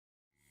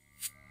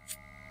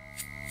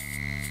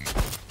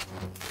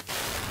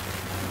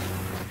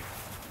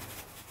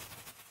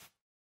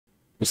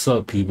What's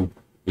up, people?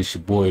 It's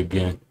your boy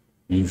again,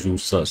 usual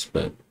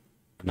suspect,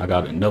 and I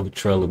got another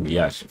trailer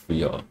reaction for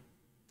y'all.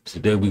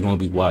 Today we're gonna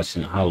be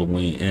watching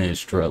Halloween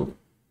Ends trailer.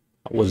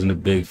 I wasn't a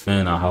big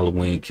fan of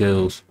Halloween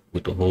Kills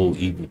with the whole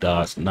Evil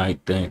Dies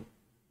Night thing,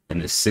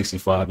 and the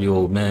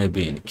 65-year-old man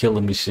being the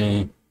killing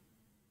machine.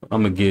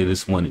 I'm gonna give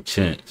this one a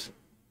chance.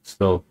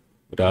 So,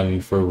 without any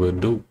further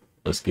ado,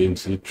 let's get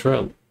into the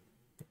trailer.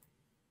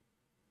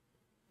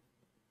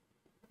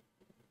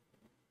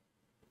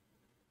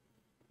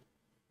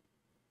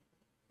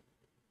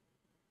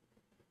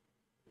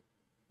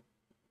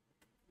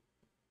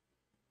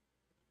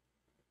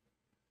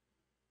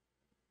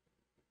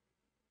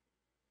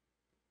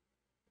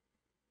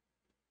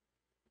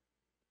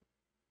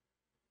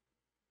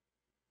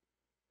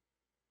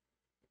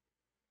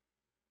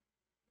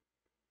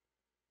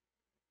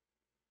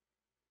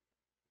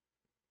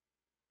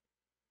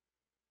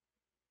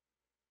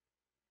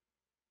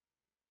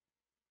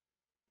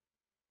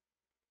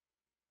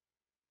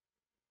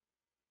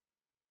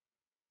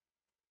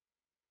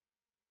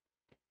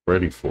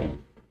 Ready for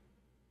him.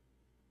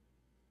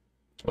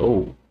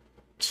 Oh,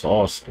 it's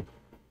awesome.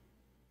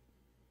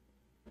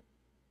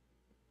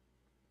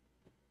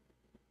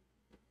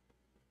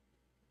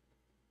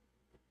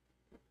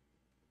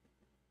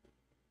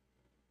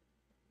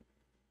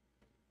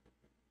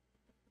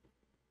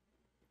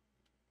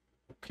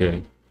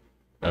 Okay,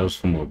 that was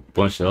from a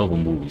bunch of other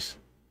movies.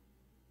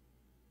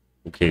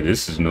 Okay,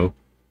 this is new.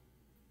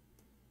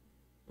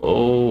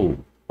 Oh,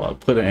 I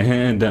put a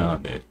hand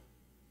down there.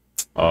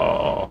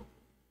 Oh,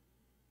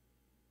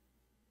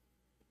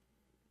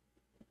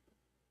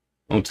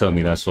 don't tell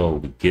me that's all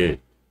we get.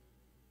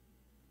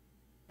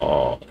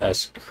 Oh,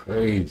 that's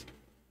crazy.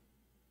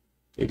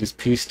 They just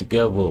pieced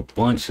together a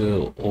bunch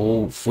of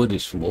old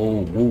footage from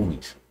old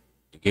movies.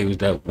 They gave us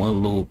that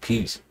one little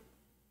piece.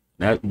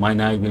 That might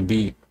not even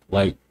be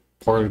like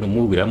part of the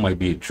movie. That might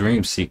be a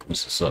dream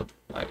sequence or something.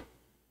 Like,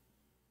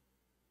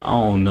 I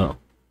don't know.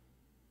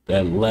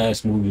 That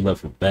last movie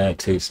left a bad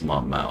taste in my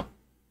mouth.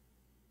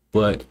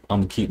 But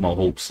I'm gonna keep my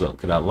hopes up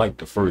because I like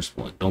the first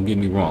one. Don't get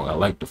me wrong, I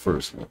like the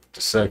first one. The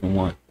second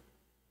one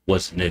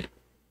wasn't it.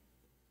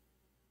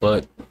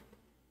 But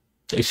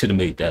they should have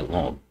made that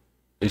long.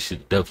 They should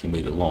have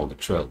definitely made a longer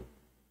trailer.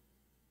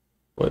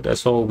 But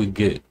that's all we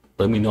get.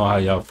 Let me know how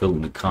y'all feel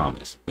in the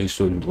comments. Make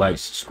sure you like,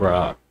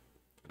 subscribe.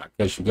 And I'll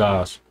catch you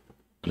guys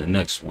in the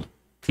next one.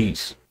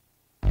 Peace.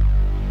 う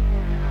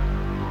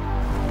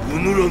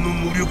ぬらの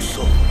無力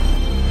さ